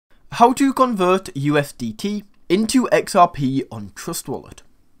How to convert USDT into XRP on Trust Wallet.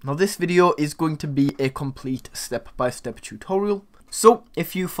 Now this video is going to be a complete step-by-step tutorial. So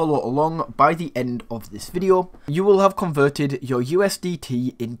if you follow along, by the end of this video, you will have converted your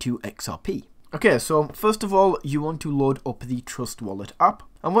USDT into XRP. Okay, so first of all, you want to load up the Trust Wallet app.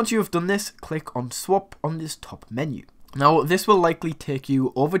 And once you have done this, click on Swap on this top menu. Now, this will likely take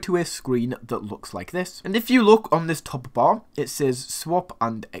you over to a screen that looks like this. And if you look on this top bar, it says Swap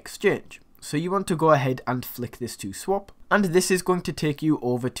and Exchange. So you want to go ahead and flick this to swap. And this is going to take you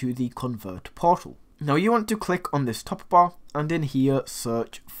over to the Convert portal. Now, you want to click on this top bar and in here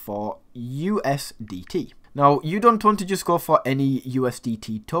search for USDT. Now, you don't want to just go for any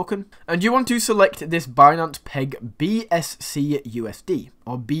USDT token, and you want to select this Binance Peg BSCUSD,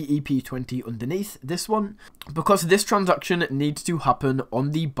 or BEP20 underneath this one, because this transaction needs to happen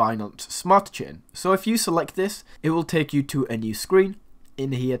on the Binance Smart Chain. So if you select this, it will take you to a new screen.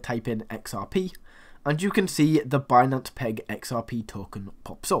 In here, type in XRP, and you can see the Binance Peg XRP token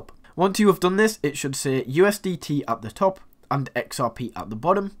pops up. Once you have done this, it should say USDT at the top, and XRP at the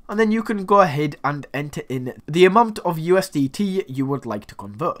bottom, and then you can go ahead and enter in the amount of USDT you would like to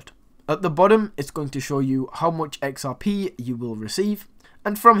convert. At the bottom, it's going to show you how much XRP you will receive,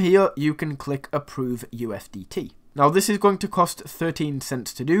 and from here you can click Approve USDT. Now this is going to cost 13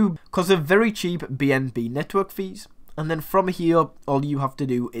 cents to do because of very cheap BNB network fees, and then from here all you have to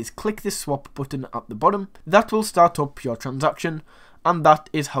do is click this swap button at the bottom. That will start up your transaction, and that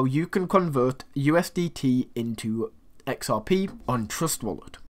is how you can convert USDT into XRP on Trust Wallet.